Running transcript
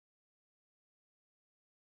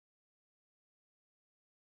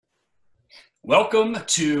Welcome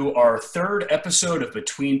to our third episode of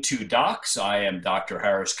Between Two Docs. I am Dr.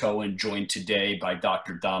 Harris Cohen, joined today by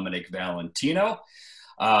Dr. Dominic Valentino.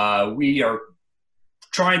 We are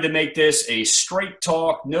trying to make this a straight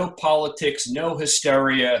talk, no politics, no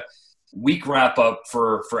hysteria, week wrap up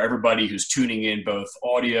for everybody who's tuning in, both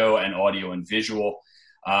audio and visual.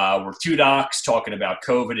 We're two docs talking about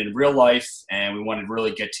COVID in real life, and we wanted to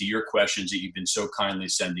really get to your questions that you've been so kindly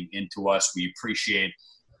sending in to us. We appreciate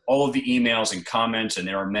all of the emails and comments, and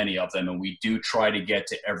there are many of them, and we do try to get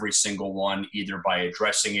to every single one, either by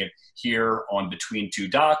addressing it here on Between Two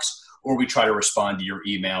Docs, or we try to respond to your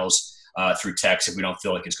emails through text if we don't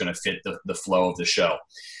feel like it's going to fit the flow of the show.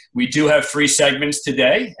 We do have 3 segments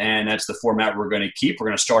today, and that's the format we're going to keep. We're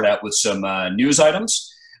going to start out with some news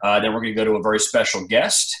items. Then we're going to go to a very special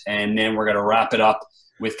guest, and then we're going to wrap it up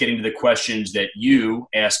with getting to the questions that you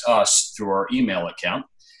asked us through our email account.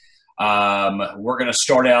 We're going to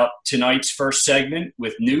start out tonight's first segment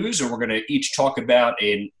with news, and we're going to each talk about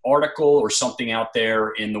an article or something out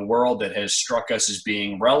there in the world that has struck us as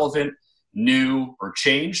being relevant, new, or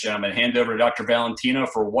changed. And I'm going to hand over to Dr. Valentino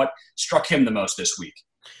for what struck him the most this week.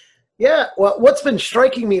 Yeah, well, what's been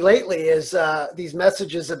striking me lately is these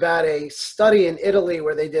messages about a study in Italy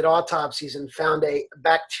where they did autopsies and found a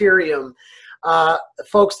bacterium.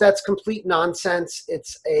 Folks, that's complete nonsense.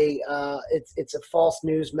 It's a false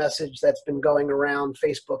news message that's been going around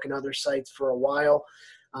Facebook and other sites for a while.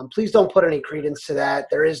 Please don't put any credence to that.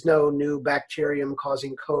 There is no new bacterium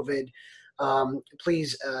causing COVID.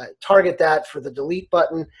 Please target that for the delete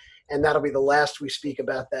button, and that'll be the last we speak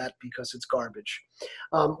about that because it's garbage.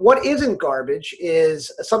 What isn't garbage is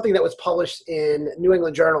something that was published in New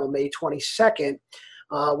England Journal May 22nd,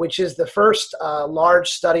 which is the first large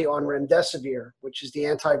study on remdesivir, which is the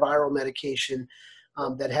antiviral medication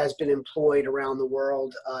that has been employed around the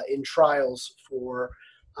world in trials for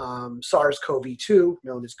SARS-CoV-2,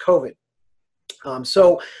 known as COVID.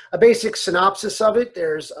 So a basic synopsis of it,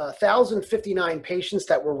 there's 1,059 patients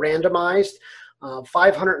that were randomized.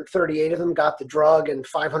 538 of them got the drug and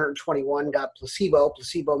 521 got placebo.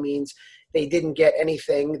 Placebo means they didn't get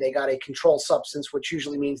anything. They got a control substance, which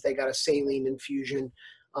usually means they got a saline infusion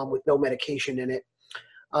with no medication in it.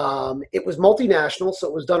 It was multinational, so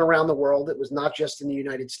it was done around the world. It was not just in the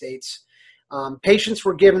United States. Patients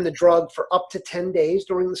were given the drug for up to 10 days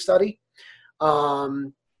during the study.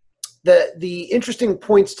 The interesting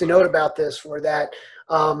points to note about this were that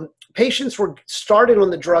patients were started on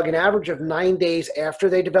the drug an average of 9 days after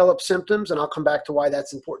they developed symptoms, and I'll come back to why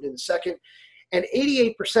that's important in a second. And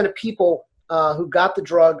 88% of people who got the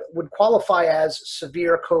drug would qualify as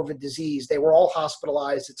severe COVID disease. They were all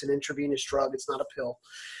hospitalized. It's an intravenous drug. It's not a pill.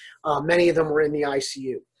 Many of them were in the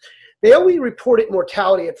ICU. They only reported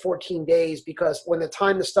mortality at 14 days because when the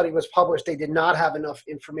time the study was published, they did not have enough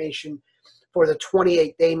information for the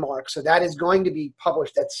 28-day mark. So that is going to be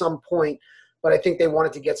published at some point, but I think they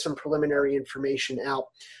wanted to get some preliminary information out.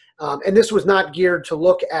 And this was not geared to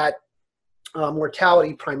look at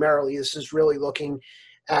mortality primarily. This is really looking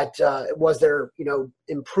at was there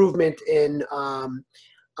improvement in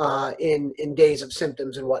days of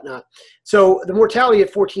symptoms and whatnot. So the mortality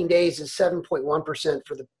at 14 days is 7.1%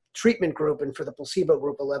 for the treatment group, and for the placebo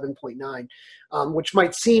group 11.9, which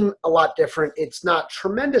might seem a lot different. It's not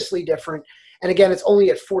tremendously different. And again, it's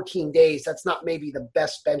only at 14 days. That's not maybe the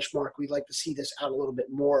best benchmark. We'd like to see this out a little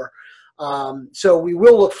bit more. So we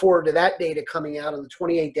will look forward to that data coming out on the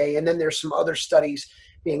 28-day. And then there's some other studies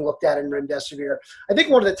being looked at in remdesivir. I think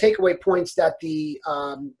one of the takeaway points that the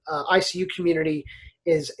ICU community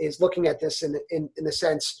is looking at this in the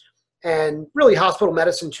sense, and really hospital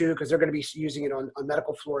medicine too, because they're going to be using it on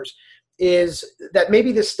medical floors, is that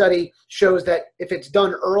maybe this study shows that if it's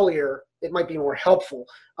done earlier, it might be more helpful.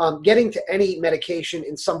 Getting to any medication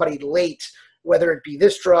in somebody late, whether it be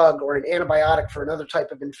this drug or an antibiotic for another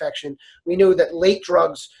type of infection, we know that late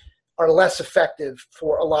drugs are less effective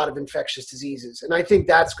for a lot of infectious diseases. And I think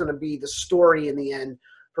that's going to be the story in the end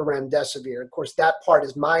for remdesivir. Of course, that part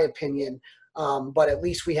is my opinion, but at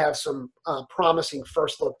least we have some promising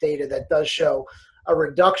first look data that does show a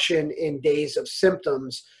reduction in days of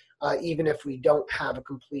symptoms, even if we don't have a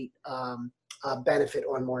complete benefit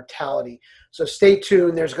on mortality. So stay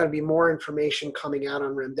tuned. There's going to be more information coming out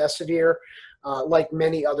on remdesivir, like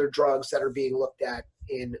many other drugs that are being looked at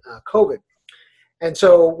in COVID. And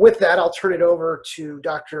so with that, I'll turn it over to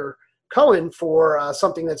Dr. Cohen for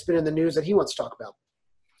something that's been in the news that he wants to talk about.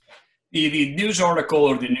 The news article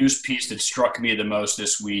or the news piece that struck me the most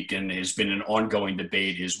this week and has been an ongoing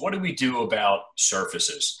debate is, what do we do about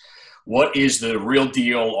surfaces? What is the real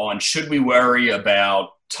deal on, should we worry about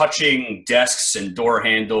touching desks and door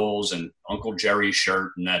handles and Uncle Jerry's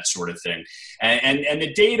shirt and that sort of thing. And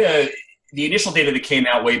the data, the initial data that came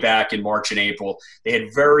out way back in March and April, they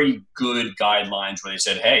had very good guidelines where they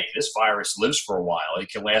said, hey, this virus lives for a while. It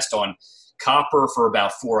can last on copper for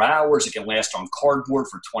about 4 hours. It can last on cardboard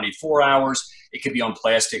for 24 hours. It could be on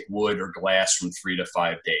plastic, wood, or glass from 3 to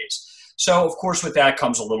 5 days. So, of course, with that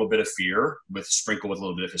comes a little bit of fear, sprinkled with a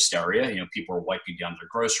little bit of hysteria. You know, people are wiping down their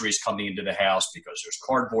groceries coming into the house because there's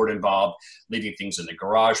cardboard involved, leaving things in the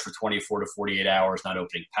garage for 24 to 48 hours, not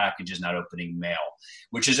opening packages, not opening mail,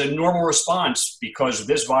 which is a normal response because of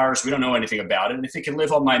this virus. We don't know anything about it. And if it can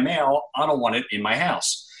live on my mail, I don't want it in my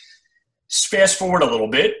house. Fast forward a little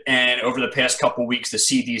bit, and over the past couple of weeks, the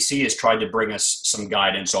CDC has tried to bring us some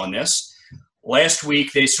guidance on this. Last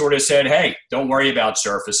week, they sort of said, hey, don't worry about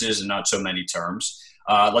surfaces and not so many terms.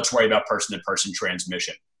 Let's worry about person-to-person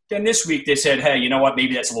transmission. Then this week, they said, hey, you know what?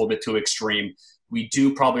 Maybe that's a little bit too extreme. We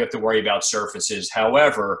do probably have to worry about surfaces.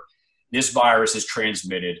 However, this virus is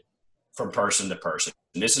transmitted from person to person.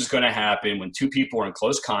 And this is going to happen when two people are in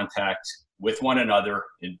close contact with one another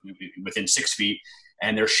within 6 feet,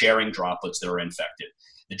 and they're sharing droplets that are infected.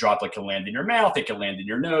 The droplet can land in your mouth. It can land in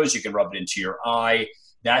your nose. You can rub it into your eye.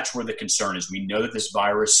 That's where the concern is. We know that this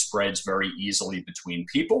virus spreads very easily between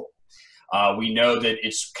people. We know that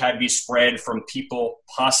it can be spread from people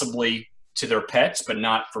possibly to their pets, but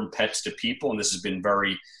not from pets to people. And this has been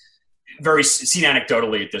very, very seen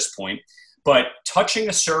anecdotally at this point. But touching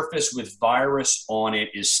a surface with virus on it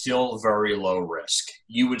is still very low risk.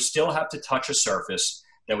 You would still have to touch a surface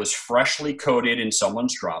that was freshly coated in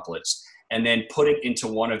someone's droplets and then put it into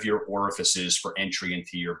one of your orifices for entry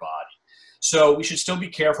into your body. So we should still be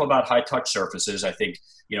careful about high-touch surfaces. I think,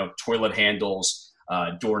 you know, toilet handles,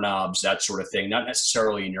 doorknobs, that sort of thing, not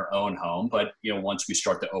necessarily in your own home, but, you know, once we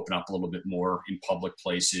start to open up a little bit more in public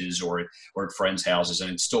places or at friends' houses,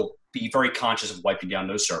 and still be very conscious of wiping down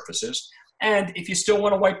those surfaces. And if you still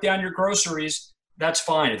want to wipe down your groceries, that's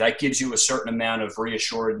fine. That gives you a certain amount of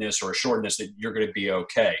reassuredness or assuredness that you're going to be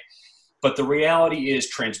okay. But the reality is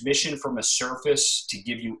transmission from a surface to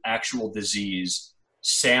give you actual disease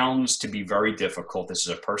sounds to be very difficult. This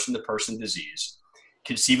is a person-to-person disease.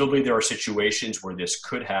 Conceivably, there are situations where this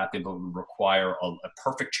could happen, but would require a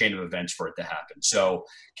perfect chain of events for it to happen. So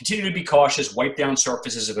continue to be cautious, wipe down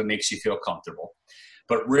surfaces if it makes you feel comfortable.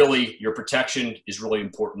 But really, your protection is really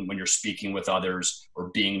important when you're speaking with others or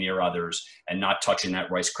being near others and not touching that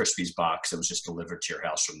Rice Krispies box that was just delivered to your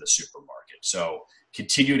house from the supermarket. So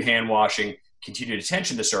continued hand washing, continued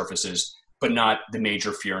attention to surfaces, but not the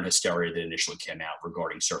major fear and hysteria that initially came out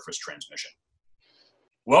regarding surface transmission.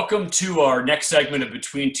 Welcome to our next segment of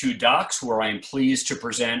Between Two Docs, where I am pleased to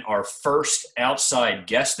present our first outside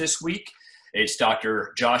guest this week. It's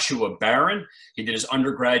Dr. Joshua Barron. He did his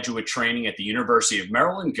undergraduate training at the University of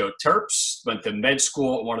Maryland, go Terps, went to med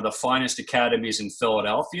school at one of the finest academies in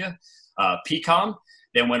Philadelphia, PCOM,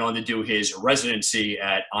 then went on to do his residency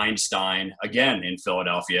at Einstein, again in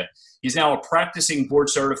Philadelphia. He's now a practicing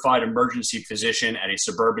board-certified emergency physician at a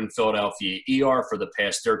suburban Philadelphia ER for the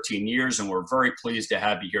past 13 years, and we're very pleased to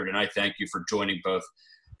have you here tonight. Thank you for joining both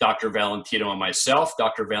Dr. Valentino and myself.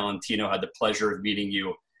 Dr. Valentino had the pleasure of meeting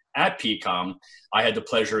you at PCOM. I had the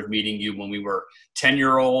pleasure of meeting you when we were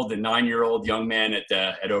 10-year-old and 9-year-old young men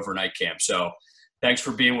at overnight camp. So thanks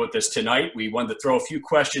for being with us tonight. We wanted to throw a few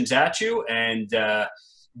questions at you and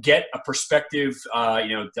get a perspective.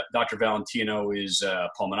 Dr. Valentino is a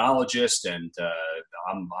pulmonologist, and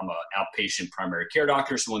I'm an outpatient primary care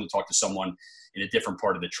doctor, so I wanted to talk to someone in a different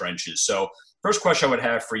part of the trenches. So first question I would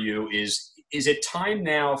have for you is it time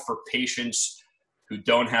now for patients who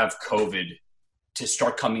don't have COVID to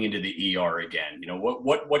start coming into the ER again? You know,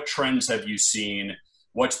 what trends have you seen?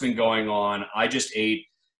 What's been going on? I just ate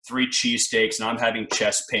 3 cheesesteaks and I'm having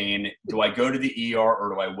chest pain. Do I go to the ER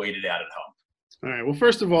or do I wait it out at home? All right. Well,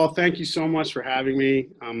 first of all, thank you so much for having me.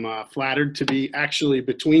 I'm flattered to be actually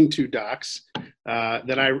between two docs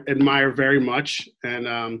that I admire very much.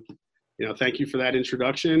 And, thank you for that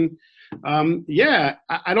introduction.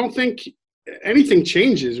 I don't think anything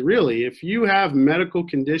changes, really. If you have medical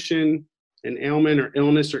condition, an ailment or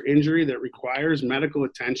illness or injury that requires medical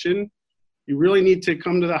attention, you really need to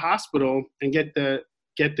come to the hospital and get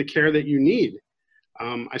the care that you need.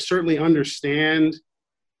 I certainly understand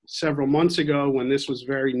several months ago when this was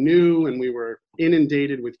very new and we were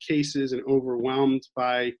inundated with cases and overwhelmed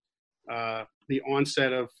by the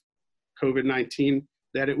onset of COVID-19,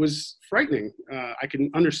 that it was frightening. I can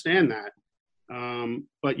understand that.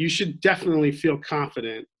 But you should definitely feel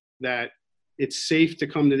confident that it's safe to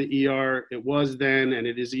come to the ER. It was then, and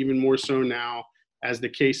it is even more so now as the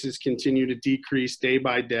cases continue to decrease day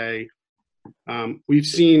by day. We've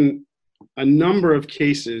seen a number of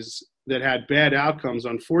cases that had bad outcomes,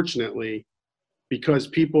 unfortunately, because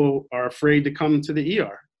people are afraid to come to the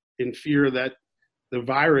ER in fear that the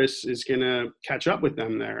virus is going to catch up with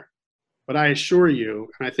them there. But I assure you,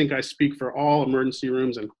 and I think I speak for all emergency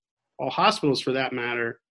rooms and all hospitals for that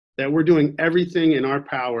matter, that we're doing everything in our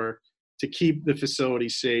power to keep the facility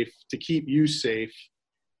safe, to keep you safe.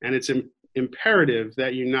 And it's imperative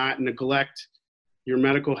that you not neglect your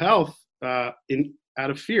medical health out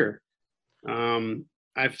of fear.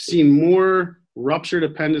 I've seen more ruptured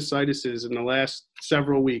appendicitis in the last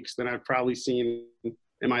several weeks than I've probably seen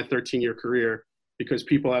in my 13-year career, because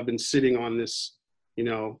people have been sitting on this,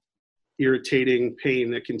 irritating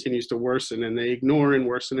pain that continues to worsen, and they ignore and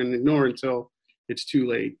worsen and ignore until it's too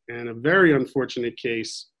late. And a very unfortunate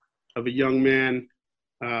case of a young man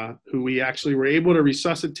who we actually were able to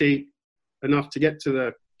resuscitate enough to get to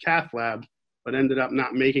the cath lab, but ended up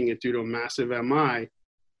not making it due to a massive MI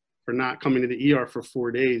for not coming to the ER for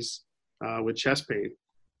 4 days with chest pain.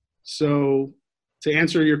 So to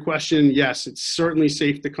answer your question, yes, it's certainly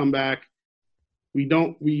safe to come back.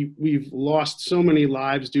 We've lost so many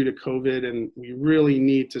lives due to COVID, and we really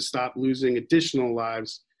need to stop losing additional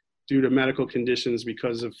lives due to medical conditions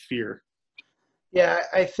because of fear. Yeah,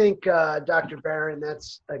 I think, Dr. Barron,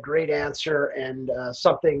 that's a great answer, and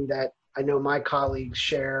something that I know my colleagues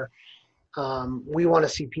share. We want to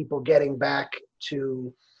see people getting back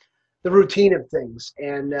to the routine of things,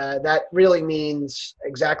 and that really means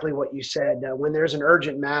exactly what you said. When there's an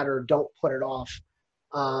urgent matter, don't put it off.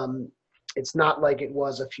 It's not like it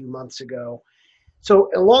was a few months ago. So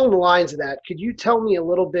along the lines of that, could you tell me a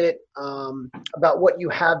little bit about what you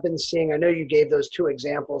have been seeing? I know you gave those two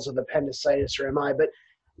examples of appendicitis or MI, but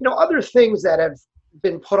other things that have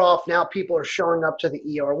been put off, now people are showing up to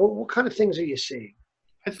the ER. What kind of things are you seeing?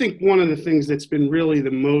 I think one of the things that's been really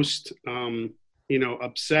the most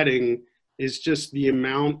upsetting is just the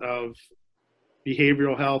amount of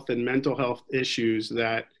behavioral health and mental health issues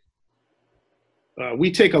that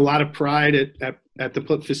we take a lot of pride at the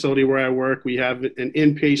facility where I work. We have an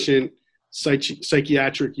inpatient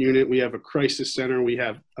psychiatric unit. We have a crisis center. We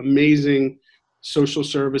have amazing social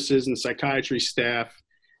services and psychiatry staff.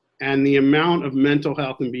 And the amount of mental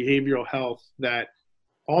health and behavioral health that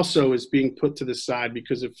also is being put to the side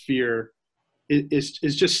because of fear is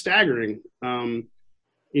just staggering.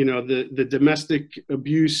 The domestic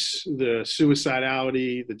abuse, the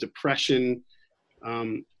suicidality, the depression,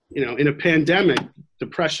 in a pandemic,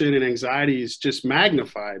 depression and anxiety is just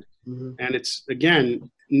magnified. Mm-hmm. And it's,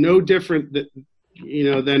 again, no different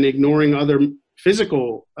than ignoring other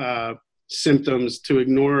physical symptoms. To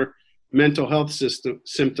ignore mental health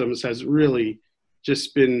symptoms has really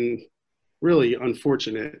just been really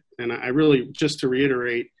unfortunate. And I really, just to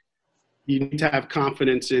reiterate, you need to have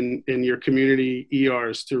confidence in your community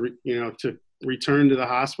ERs to return to the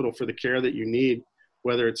hospital for the care that you need,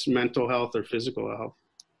 whether it's mental health or physical health.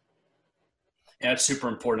 Yeah, it's super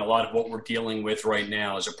important. A lot of what we're dealing with right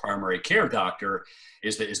now as a primary care doctor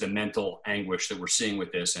is the mental anguish that we're seeing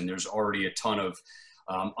with this. And there's already a ton of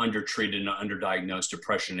undertreated and underdiagnosed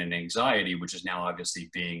depression and anxiety, which is now obviously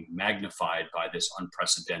being magnified by this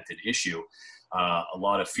unprecedented issue. A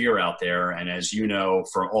lot of fear out there. And as you know,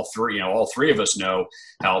 for all three of us know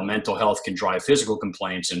how mental health can drive physical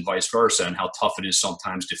complaints and vice versa, and how tough it is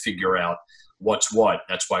sometimes to figure out what's what.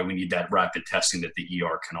 That's why we need that rapid testing that the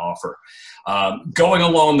ER can offer. Going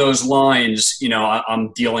along those lines,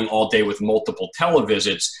 I'm dealing all day with multiple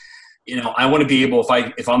televisits. I want to be able,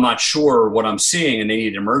 if I'm not sure what I'm seeing and they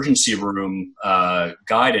need emergency room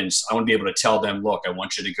guidance, I want to be able to tell them, look, I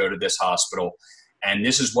want you to go to this hospital, and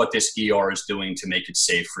this is what this ER is doing to make it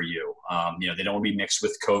safe for you. They don't want to be mixed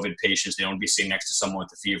with COVID patients. They don't want to be sitting next to someone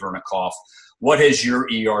with a fever and a cough. What has your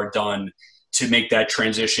ER done to make that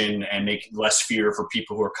transition and make less fear for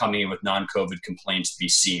people who are coming in with non-COVID complaints to be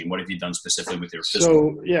seen? What have you done specifically with your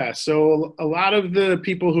physical? So a lot of the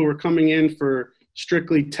people who are coming in for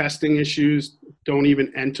strictly testing issues don't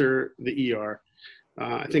even enter the ER.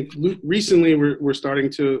 I think recently we're starting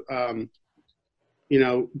to,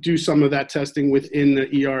 do some of that testing within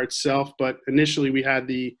the ER itself. But initially we had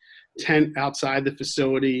the tent outside the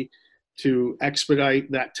facility to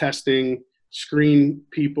expedite that testing, screen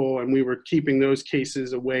people, and we were keeping those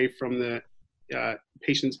cases away from the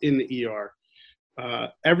patients in the ER.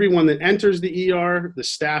 Everyone that enters the ER, the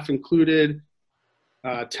staff included,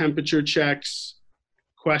 temperature checks,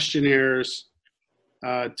 questionnaires,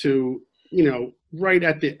 to right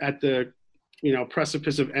at the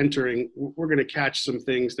precipice of entering, we're going to catch some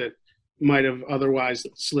things that might have otherwise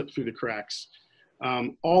slipped through the cracks.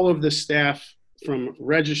 All of the staff, from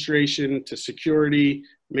registration to security,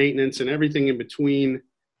 maintenance, and everything in between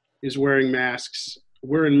is wearing masks.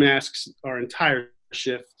 We're in masks our entire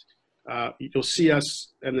shift. You'll see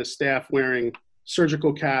us and the staff wearing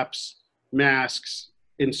surgical caps, masks,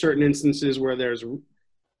 in certain instances where there's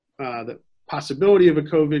the possibility of a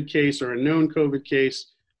COVID case or a known COVID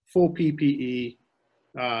case, full PPE.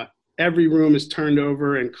 Every room is turned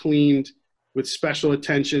over and cleaned with special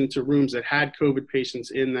attention to rooms that had COVID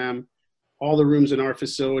patients in them. All the rooms in our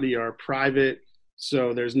facility are private,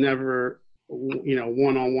 so there's never,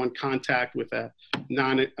 one-on-one contact with a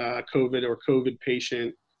non-COVID or COVID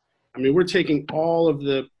patient. I mean, we're taking all of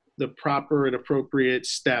the proper and appropriate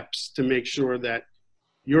steps to make sure that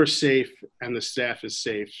you're safe and the staff is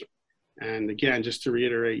safe. And again, just to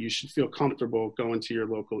reiterate, you should feel comfortable going to your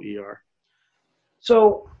local ER.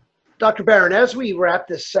 So, Dr. Barron, as we wrap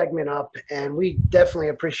this segment up, and we definitely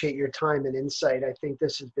appreciate your time and insight, I think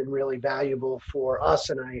this has been really valuable for us,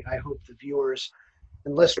 and I hope the viewers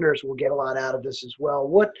and listeners will get a lot out of this as well.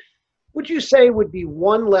 What would you say would be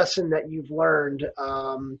one lesson that you've learned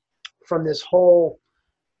from this whole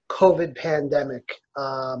COVID pandemic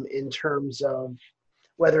in terms of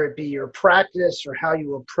whether it be your practice or how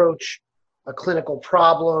you approach a clinical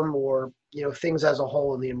problem or, things as a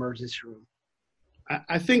whole in the emergency room?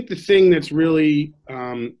 I think the thing that's really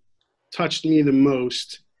touched me the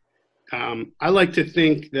most, I like to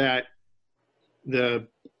think that the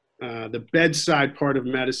bedside part of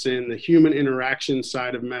medicine, the human interaction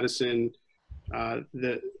side of medicine,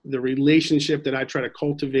 the relationship that I try to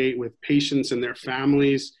cultivate with patients and their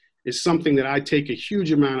families is something that I take a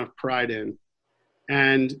huge amount of pride in.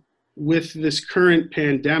 And with this current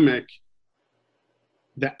pandemic,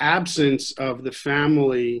 the absence of the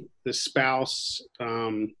family, the spouse,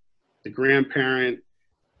 the grandparent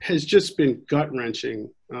has just been gut-wrenching.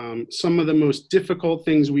 Some of the most difficult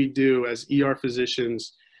things we do as ER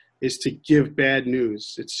physicians is to give bad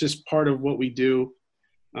news. It's just part of what we do.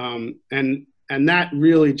 And that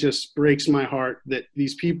really just breaks my heart that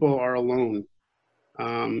these people are alone.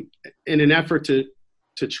 In an effort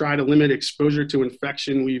to try to limit exposure to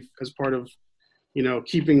infection, we've, as part of,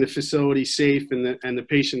 keeping the facility safe and the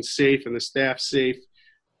patients safe and the staff safe,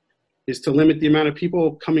 is to limit the amount of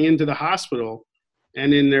people coming into the hospital.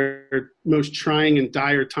 And in their most trying and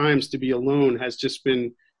dire times, to be alone has just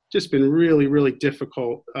been really, really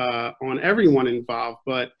difficult on everyone involved.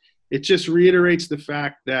 But it just reiterates the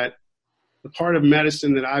fact that the part of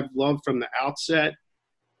medicine that I've loved from the outset,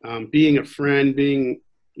 being a friend, being,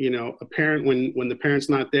 a parent when the parent's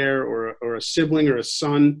not there, or a sibling or a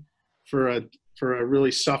son for a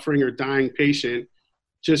really suffering or dying patient,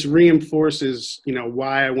 just reinforces,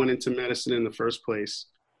 why I went into medicine in the first place.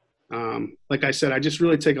 Like I said, I just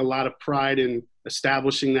really take a lot of pride in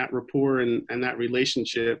establishing that rapport and that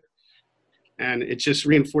relationship. And it just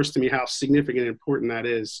reinforced to me how significant and important that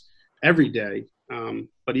is every day,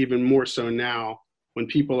 but even more so now when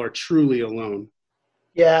people are truly alone.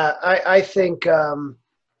 Yeah, I think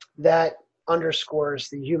that underscores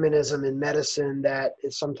the humanism in medicine that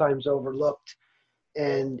is sometimes overlooked.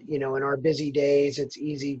 And, in our busy days, it's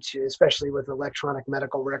easy to, especially with electronic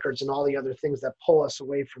medical records and all the other things that pull us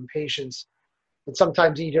away from patients, it's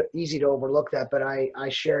sometimes easy to overlook that. But I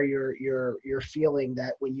share your feeling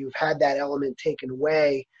that when you've had that element taken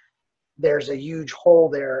away, there's a huge hole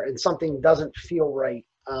there and something doesn't feel right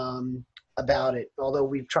about it. Although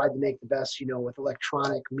we've tried to make the best, with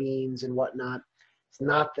electronic means and whatnot, it's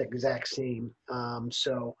not the exact same.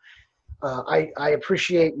 I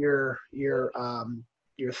appreciate your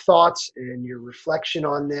thoughts and your reflection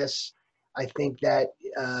on this. I think that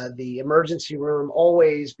the emergency room,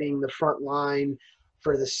 always being the front line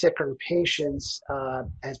for the sicker patients,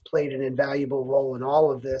 has played an invaluable role in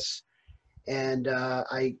all of this. And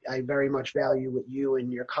I very much value what you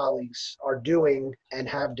and your colleagues are doing and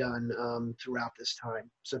have done throughout this time.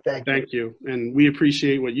 So thank you. Thank you. And we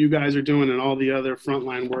appreciate what you guys are doing and all the other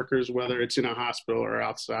frontline workers, whether it's in a hospital or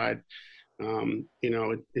outside.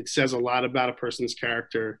 It says a lot about a person's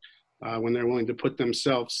character when they're willing to put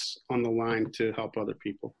themselves on the line to help other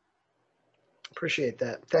people. Appreciate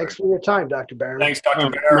that. Thanks for your time, Dr. Barron. Thanks, Dr.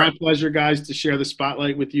 Barron. My pleasure, guys, to share the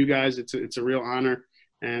spotlight with you guys. It's a real honor.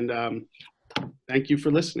 And thank you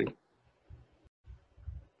for listening.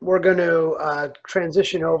 We're going to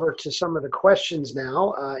transition over to some of the questions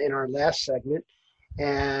now in our last segment.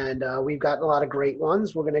 And we've gotten a lot of great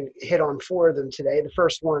ones. We're going to hit on 4 of them today. The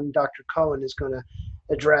first one, Dr. Cohen is going to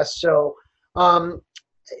address. So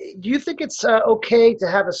do you think it's okay to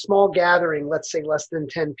have a small gathering, let's say less than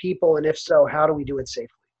 10 people? And if so, how do we do it safely?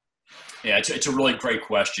 Yeah, it's a really great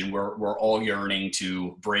question. We're all yearning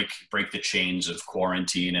to break the chains of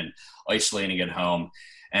quarantine and isolating at home.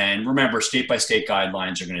 And remember, state-by-state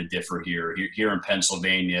guidelines are going to differ here. Here in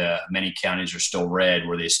Pennsylvania, many counties are still red,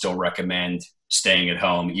 where they still recommend staying at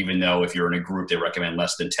home, even though if you're in a group, they recommend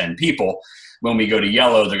less than 10 people. When we go to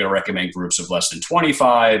yellow, they're going to recommend groups of less than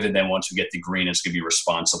 25. And then once we get to green, it's going to be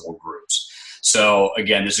responsible groups. So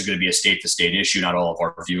again, this is going to be a state-to-state issue. Not all of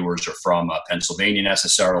our viewers are from Pennsylvania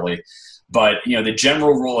necessarily. But, the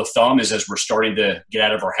general rule of thumb is, as we're starting to get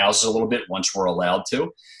out of our houses a little bit, once we're allowed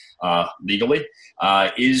to, legally,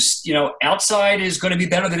 outside is going to be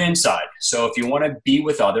better than inside. So if you want to be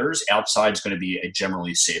with others, outside is going to be a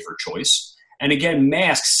generally safer choice. And again,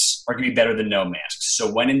 masks are going to be better than no masks.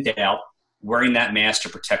 So when in doubt, wearing that mask to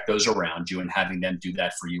protect those around you and having them do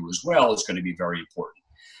that for you as well is going to be very important.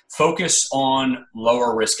 Focus on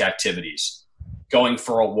lower risk activities, going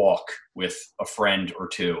for a walk with a friend or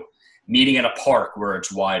two, meeting at a park where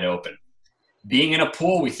it's wide open. Being in a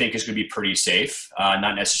pool, we think, is going to be pretty safe.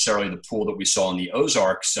 Not necessarily the pool that we saw in the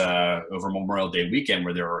Ozarks over Memorial Day weekend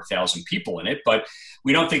where there were 1,000 people in it, but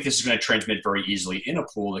we don't think this is going to transmit very easily in a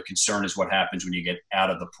pool. The concern is what happens when you get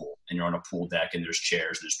out of the pool and you're on a pool deck and there's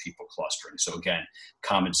chairs, there's people clustering. So again,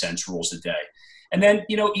 common sense rules the day. And then,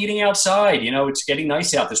 eating outside, it's getting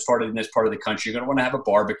nice out this part of the country. You're going to want to have a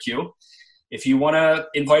barbecue. If you want to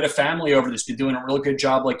invite a family over that's been doing a real good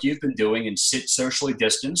job like you've been doing and sit socially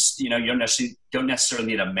distanced, you don't necessarily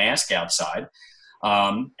need a mask outside,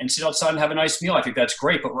 and sit outside and have a nice meal. I think that's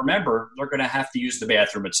great. But remember, they're going to have to use the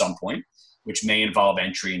bathroom at some point, which may involve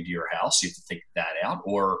entry into your house. You have to think that out.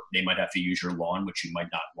 Or they might have to use your lawn, which you might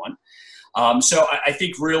not want. So I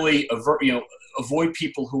think really avoid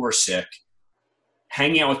people who are sick.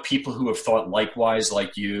 Hanging out with people who have thought likewise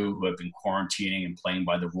like you, who have been quarantining and playing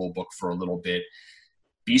by the rule book for a little bit.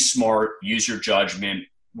 Be smart, use your judgment.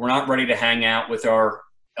 We're not ready to hang out with our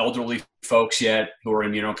elderly folks yet who are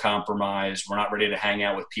immunocompromised. We're not ready to hang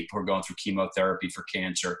out with people who are going through chemotherapy for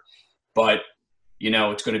cancer. But,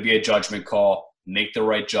 it's going to be a judgment call. Make the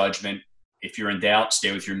right judgment. If you're in doubt,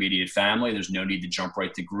 stay with your immediate family. There's no need to jump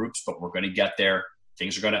right to groups, but we're going to get there.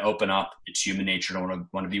 Things are going to open up. It's human nature to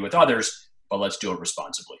want to be with others, but let's do it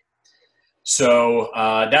responsibly. So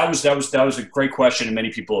that was a great question, and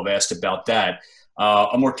many people have asked about that.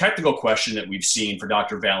 A more technical question that we've seen for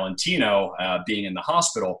Dr. Valentino, being in the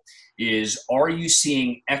hospital, is: are you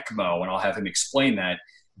seeing ECMO, and I'll have him explain that,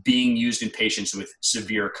 being used in patients with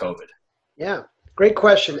severe COVID? Yeah, great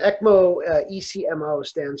question. ECMO, ECMO,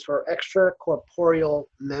 stands for extracorporeal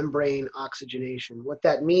membrane oxygenation. What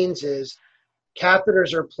that means is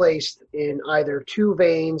catheters are placed in either two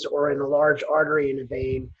veins or in a large artery in a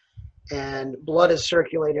vein, and blood is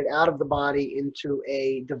circulated out of the body into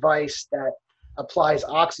a device that applies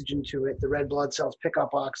oxygen to it. The red blood cells pick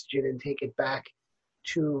up oxygen and take it back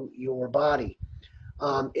to your body.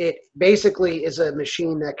 It basically is a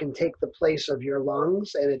machine that can take the place of your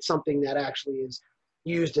lungs, and it's something that actually is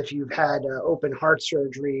used if you've had open heart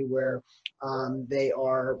surgery where they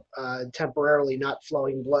are temporarily not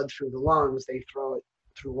flowing blood through the lungs. They throw it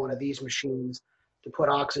through one of these machines to put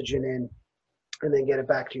oxygen in and then get it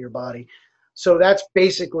back to your body. So that's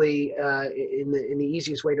basically, in the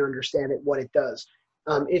easiest way to understand it, what it does.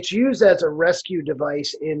 It's used as a rescue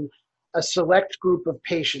device in a select group of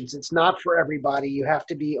patients. It's not for everybody. You have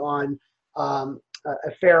to be on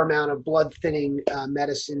a fair amount of blood thinning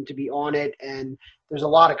medicine to be on it, and there's a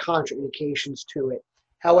lot of contraindications to it.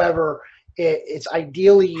 However, it's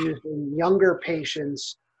ideally used in younger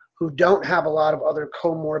patients who don't have a lot of other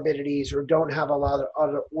comorbidities or don't have a lot of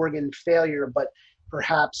other organ failure, but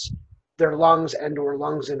perhaps their lungs and/or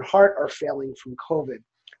lungs and heart are failing from COVID.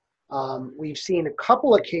 We've seen a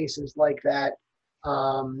couple of cases like that.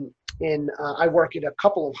 I work at a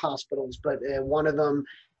couple of hospitals, but one of them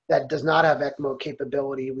that does not have ECMO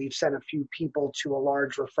capability, we've sent a few people to a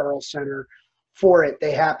large referral center for it.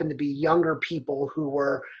 They happen to be younger people who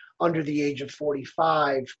were under the age of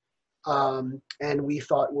 45, and we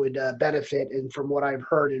thought would benefit. And from what I've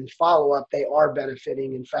heard in follow-up, they are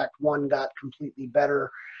benefiting. In fact, one got completely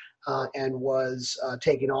better and was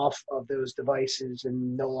taken off of those devices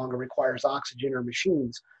and no longer requires oxygen or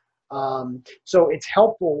machines. So it's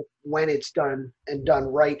helpful when it's done and done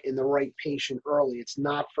right in the right patient early. It's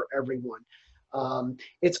not for everyone.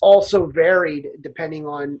 It's also varied depending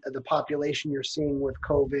on the population you're seeing with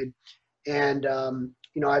COVID. And,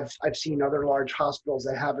 I've seen other large hospitals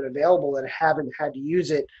that have it available that haven't had to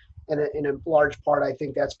use it. And in a large part, I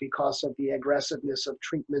think that's because of the aggressiveness of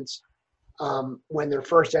treatments when they're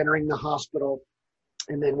first entering the hospital,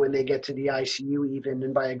 and then when they get to the ICU even.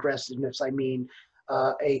 And by aggressiveness, I mean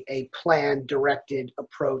a planned, directed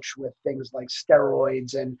approach with things like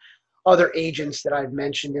steroids and other agents that I've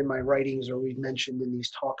mentioned in my writings or we've mentioned in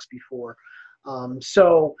these talks before.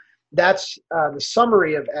 So that's the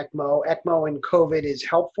summary of ECMO. ECMO in COVID is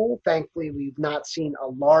helpful. Thankfully, we've not seen a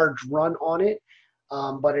large run on it,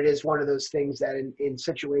 but it is one of those things that in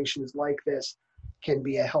situations like this can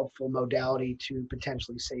be a helpful modality to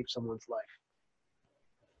potentially save someone's life.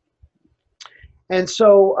 And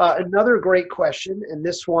so another great question, and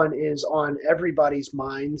this one is on everybody's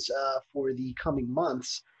minds for the coming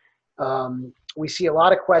months. We see a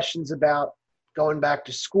lot of questions about going back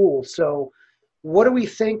to school. So what do we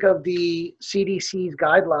think of the CDC's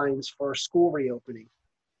guidelines for school reopening?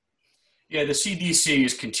 Yeah, the CDC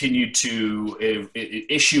has continued to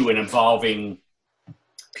issue an evolving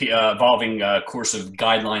course of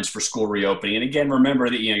guidelines for school reopening. And again, remember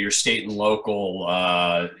that your state and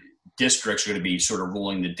local districts are going to be sort of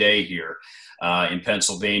ruling the day here. In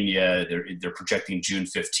Pennsylvania, they're projecting June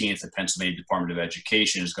 15th. The Pennsylvania Department of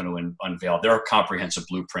Education is going to unveil their comprehensive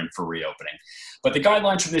blueprint for reopening. But the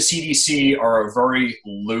guidelines from the CDC are a very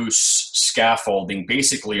loose scaffolding,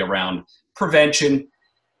 basically around prevention,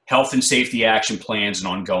 health and safety action plans, and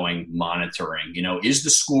ongoing monitoring. Is the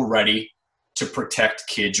school ready to protect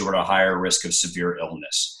kids who are at a higher risk of severe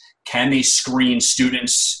illness? Can they screen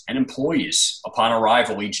students and employees upon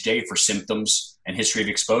arrival each day for symptoms and history of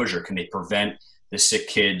exposure? Can they prevent the sick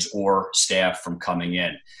kids or staff from coming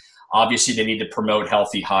in? Obviously, they need to promote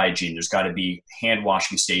healthy hygiene. There's got to be hand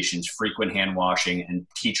washing stations, frequent hand washing, and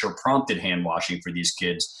teacher prompted hand washing for these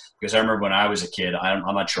kids. Because I remember when I was a kid, I'm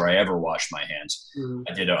not sure I ever washed my hands. Mm-hmm.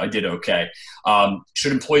 I did okay.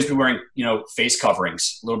 Should employees be wearing, face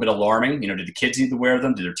coverings? A little bit alarming. Do the kids need to wear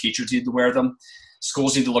them? Do their teachers need to wear them?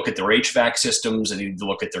 Schools need to look at their HVAC systems, and they need to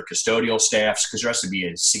look at their custodial staffs, because there has to be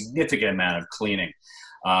a significant amount of cleaning,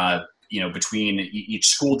 between each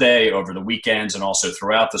school day, over the weekends, and also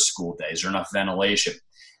throughout the school day. Is there enough ventilation?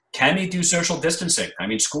 Can they do social distancing? I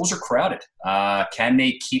mean, schools are crowded. Can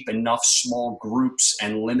they keep enough small groups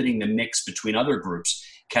and limiting the mix between other groups?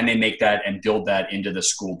 Can they make that and build that into the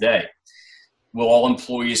school day? Will all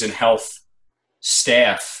employees and health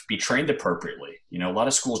staff be trained appropriately? A lot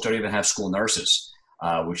of schools don't even have school nurses,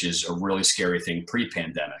 which is a really scary thing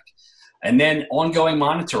pre-pandemic. And then ongoing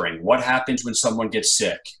monitoring. What happens when someone gets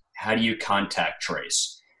sick? How do you contact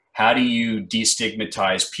trace? How do you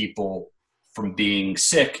destigmatize people from being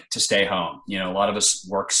sick to stay home? A lot of us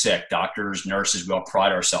work sick, doctors, nurses, we all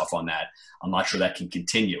pride ourselves on that. I'm not sure that can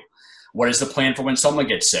continue. What is the plan for when someone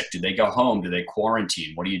gets sick? Do they go home? Do they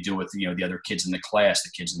quarantine? What do you do with, the other kids in the class,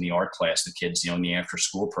 the kids in the art class, the kids, in the after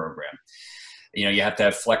school program? You have to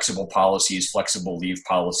have flexible policies, flexible leave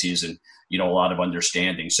policies, and, a lot of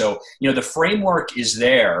understanding. So, the framework is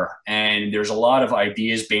there, and there's a lot of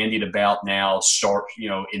ideas bandied about now.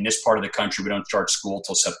 In this part of the country, we don't start school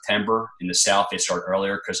till September. In the South, they start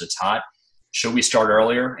earlier because it's hot. Should we start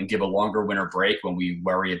earlier and give a longer winter break when we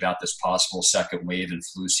worry about this possible second wave and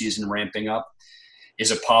flu season ramping up?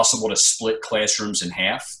 Is it possible to split classrooms in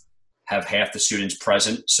half? Have half the students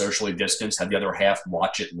present, socially distanced, have the other half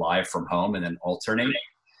watch it live from home, and then alternate?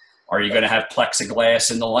 Are you going to have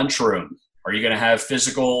plexiglass in the lunchroom? Are you going to have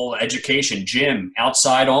physical education, gym,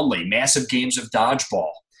 outside only, massive games of dodgeball?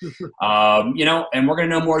 And we're going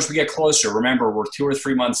to know more as we get closer. Remember, we're 2 or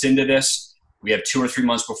 3 months into this. We have 2 or 3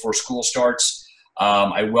 months before school starts.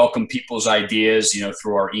 I welcome people's ideas,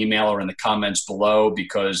 through our email or in the comments below,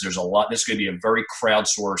 because there's a lot. This is going to be a very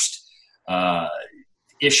crowdsourced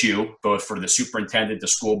issue, both for the superintendent, the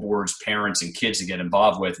school boards, parents, and kids to get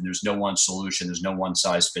involved with. And there's no one solution. There's no one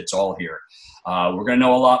size fits all here. We're going to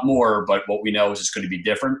know a lot more, but what we know is it's going to be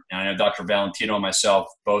different. And I know Dr. Valentino and myself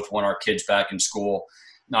both want our kids back in school,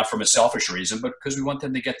 not from a selfish reason, but because we want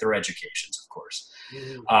them to get their educations, of course.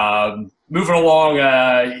 Moving along,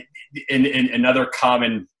 in another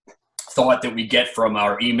common thought that we get from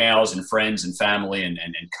our emails and friends and family and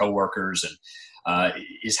coworkers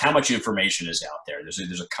is how much information is out there.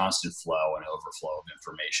 There's a constant flow and overflow of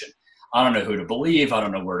information. I don't know who to believe. I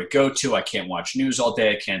don't know where to go to. I can't watch news all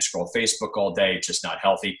day. I can't scroll Facebook all day. It's just not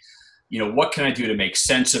healthy. What can I do to make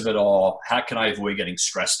sense of it all? How can I avoid getting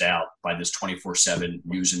stressed out by this 24/7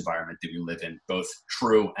 news environment that we live in, both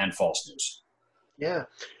true and false news? Yeah.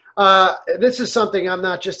 This is something I'm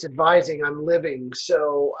not just advising, I'm living.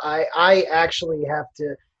 So I actually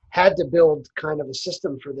had to build kind of a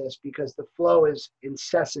system for this, because the flow is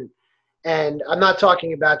incessant. And I'm not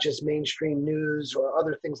talking about just mainstream news or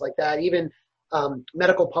other things like that. Even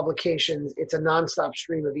medical publications, it's a nonstop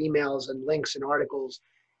stream of emails and links and articles.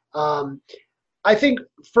 I think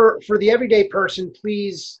for the everyday person,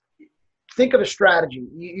 please think of a strategy.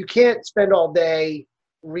 You can't spend all day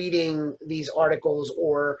reading these articles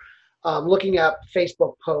or looking at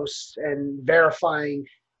Facebook posts and verifying.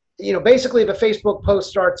 basically if a Facebook post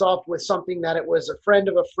starts off with something that it was a friend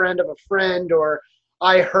of a friend of a friend, or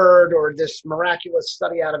I heard, or this miraculous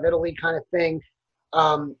study out of Italy kind of thing,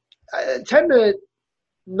 I tend to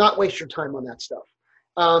not waste your time on that stuff.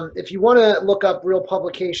 If you want to look up real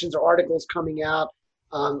publications or articles coming out,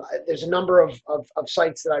 there's a number of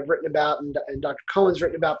sites that I've written about and Dr. Cohen's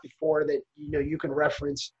written about before that you can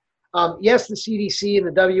reference. Yes, the CDC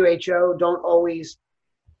and the WHO don't always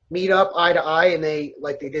meet up eye to eye, and they,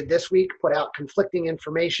 like they did this week, put out conflicting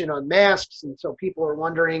information on masks. And so people are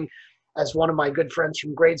wondering, as one of my good friends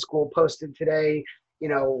from grade school posted today,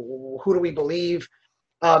 who do we believe?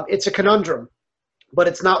 It's a conundrum, but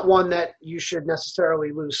it's not one that you should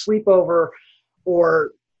necessarily lose sleep over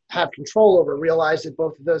or have control over. Realize that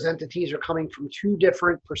both of those entities are coming from two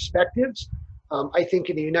different perspectives. I think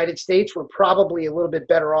in the United States, we're probably a little bit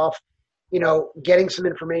better off, getting some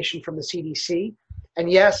information from the CDC. And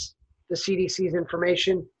yes, the CDC's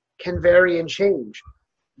information can vary and change.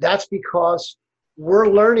 That's because we're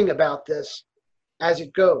learning about this as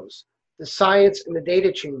it goes. The science and the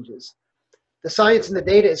data changes. The science and the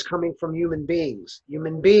data is coming from human beings.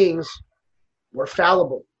 Human beings were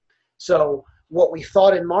fallible. So what we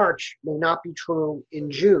thought in March may not be true in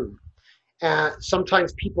June.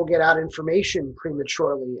 Sometimes people get out information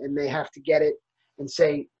prematurely and they have to get it and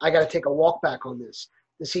say, I got to take a walk back on this.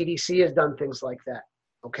 The CDC has done things like that.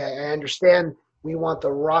 Okay, I understand we want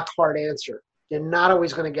the rock hard answer. You're not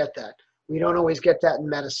always going to get that. We don't always get that in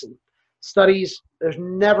medicine. Studies, there's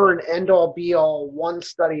never an end all be all one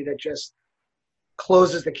study that just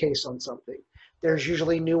closes the case on something. There's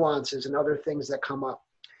usually nuances and other things that come up.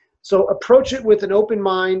 So approach it with an open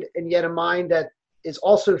mind, and yet a mind that is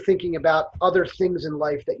also thinking about other things in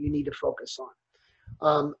life that you need to focus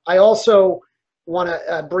on. I also want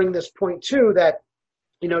to bring this point too, that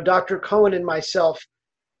Dr. Cohen and myself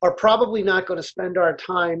are probably not going to spend our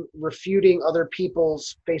time refuting other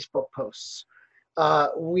people's Facebook posts.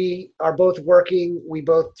 We are both working. We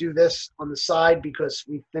both do this on the side because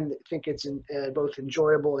we think it's both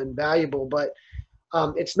enjoyable and valuable, but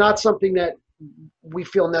it's not something that we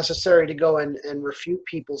feel necessary to go and refute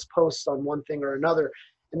people's posts on one thing or another.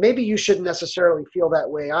 And maybe you shouldn't necessarily feel that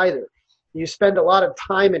way either. You spend a lot of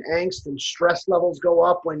time and angst, and stress levels go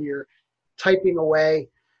up when you're typing away.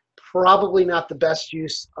 Probably not the best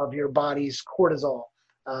use of your body's cortisol,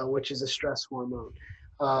 which is a stress hormone.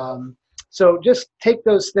 So just take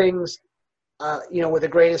those things, with a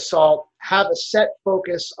grain of salt. Have a set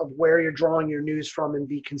focus of where you're drawing your news from and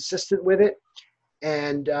be consistent with it.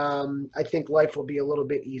 And I think life will be a little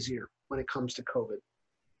bit easier when it comes to COVID.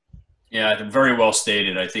 Yeah, very well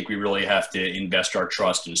stated. I think we really have to invest our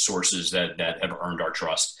trust in sources that have earned our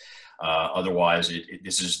trust. Otherwise,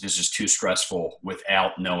 this is too stressful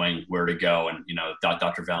without knowing where to go. And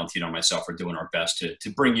Dr. Valentino and myself are doing our best to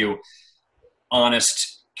bring you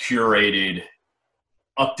honest, curated,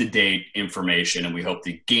 up-to-date information, and we hope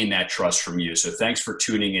to gain that trust from you. So thanks for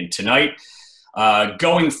tuning in tonight.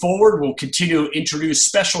 Going forward, we'll continue to introduce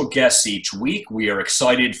special guests each week. We are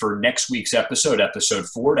excited for next week's episode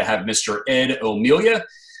 4, to have Mr. Ed O'Melia,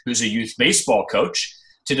 who's a youth baseball coach,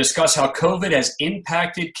 to discuss how COVID has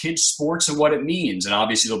impacted kids' sports and what it means. And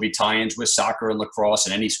obviously there'll be tie-ins with soccer and lacrosse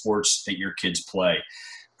and any sports that your kids play.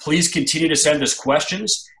 Please continue to send us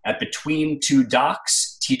questions at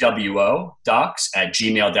between2docs, TWO, docs at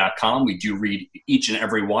gmail.com. We do read each and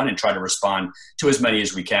every one and try to respond to as many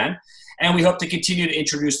as we can. And we hope to continue to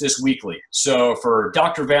introduce this weekly. So for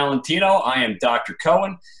Dr. Valentino, I am Dr.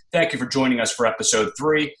 Cohen. Thank you for joining us for episode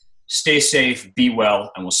 3. Stay safe, be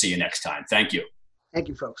well, and we'll see you next time. Thank you. Thank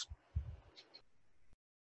you, folks.